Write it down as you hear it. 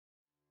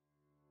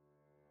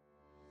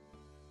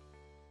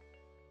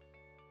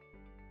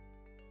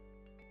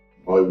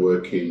I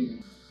work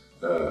in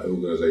an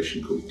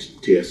organisation called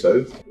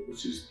TSO,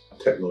 which is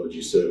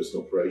Technology Service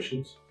and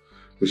Operations,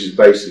 which is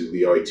basically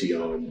the IT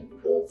arm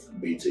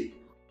of BT.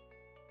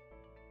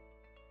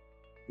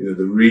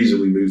 The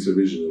reason we moved to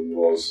Origina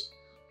was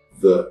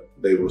that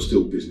they were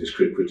still business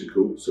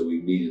critical, so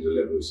we needed a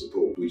level of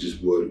support. We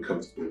just weren't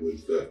comfortable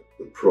with the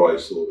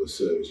price or the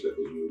service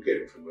levels we were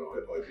getting from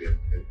IBM,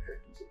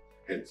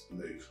 hence the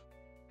move.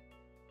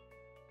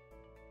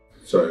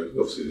 So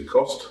obviously the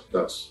cost,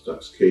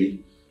 that's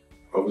key.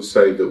 I would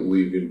say that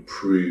we've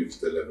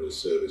improved the level of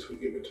service we're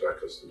giving to our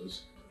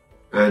customers.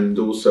 And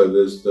also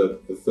there's the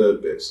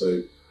third bit,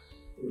 so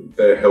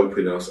they're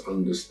helping us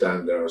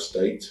understand our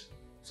estate.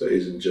 So it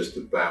isn't just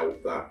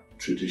about that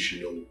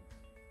traditional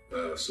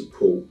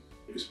support,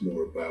 it's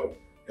more about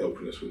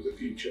helping us with the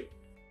future.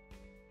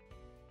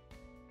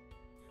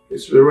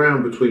 It's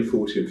around between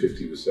 40 and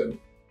 50%.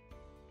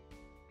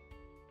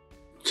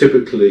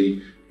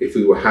 Typically, if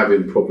we were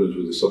having problems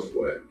with the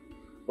software,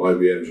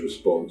 IBM's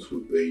response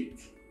would be,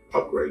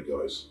 upgrade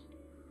guys.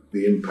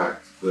 The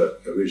impact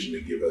that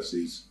Origina give us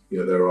is,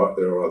 there are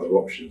other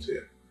options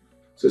here.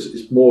 So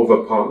it's more of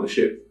a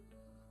partnership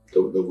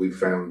that we've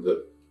found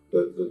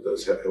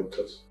that's helped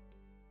us.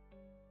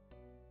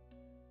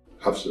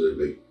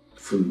 Absolutely.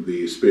 From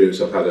the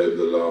experience I've had over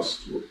the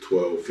last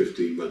 12,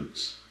 15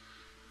 months,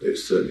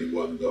 it's certainly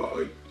one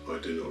that I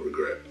do not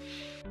regret.